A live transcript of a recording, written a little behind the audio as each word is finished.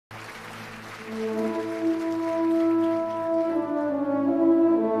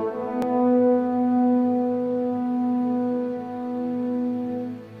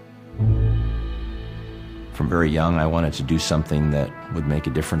From very young, I wanted to do something that would make a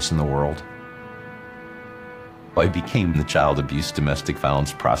difference in the world. I became the child abuse domestic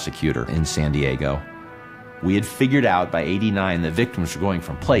violence prosecutor in San Diego. We had figured out by '89 that victims were going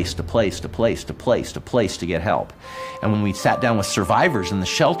from place to place to place to place to place to get help. And when we sat down with survivors in the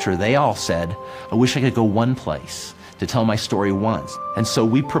shelter, they all said, I wish I could go one place to tell my story once. And so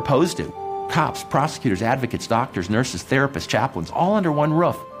we proposed it. Cops, prosecutors, advocates, doctors, nurses, therapists, chaplains, all under one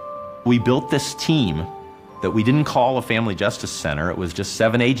roof. We built this team that we didn't call a family justice center. It was just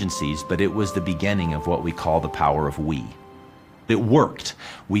 7 agencies, but it was the beginning of what we call the power of we. It worked.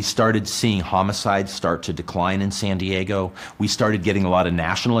 We started seeing homicides start to decline in San Diego. We started getting a lot of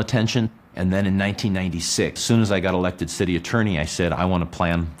national attention. And then in 1996, as soon as I got elected city attorney, I said, I want to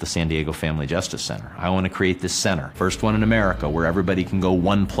plan the San Diego Family Justice Center. I want to create this center, first one in America, where everybody can go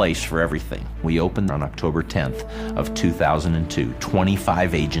one place for everything. We opened on October 10th of 2002,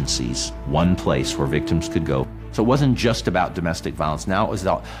 25 agencies, one place where victims could go. So it wasn't just about domestic violence. Now it was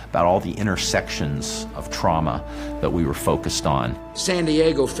about all the intersections of trauma that we were focused on. San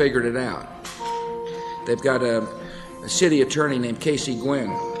Diego figured it out. They've got a city attorney named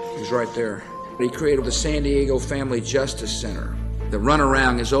Gwinn. He's right there. He created the San Diego Family Justice Center. The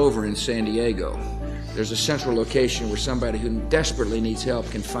runaround is over in San Diego. There's a central location where somebody who desperately needs help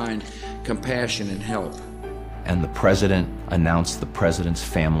can find compassion and help. And the president announced the President's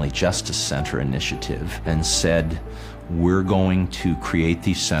Family Justice Center initiative and said, we're going to create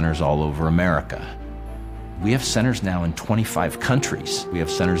these centers all over America. We have centers now in 25 countries. We have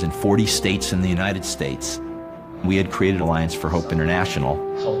centers in 40 states in the United States. We had created Alliance for Hope International.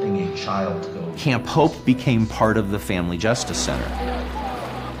 Helping a child go. Camp Hope became part of the Family Justice Center.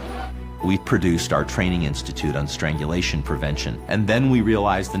 We produced our training institute on strangulation prevention. And then we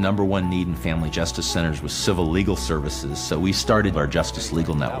realized the #1 need in family justice centers was civil legal services, so we started our Justice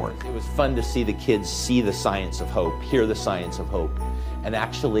Legal Network. It was fun to see the kids see the science of hope, hear the science of hope, and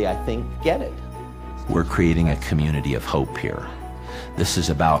actually, I think, get it. We're creating a community of hope here. This is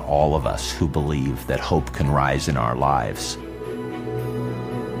about all of us who believe that hope can rise in our lives.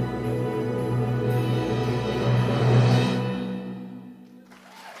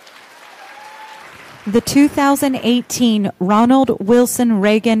 The 2018 Ronald Wilson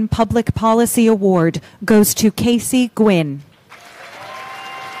Reagan Public Policy Award goes to Casey Gwinn.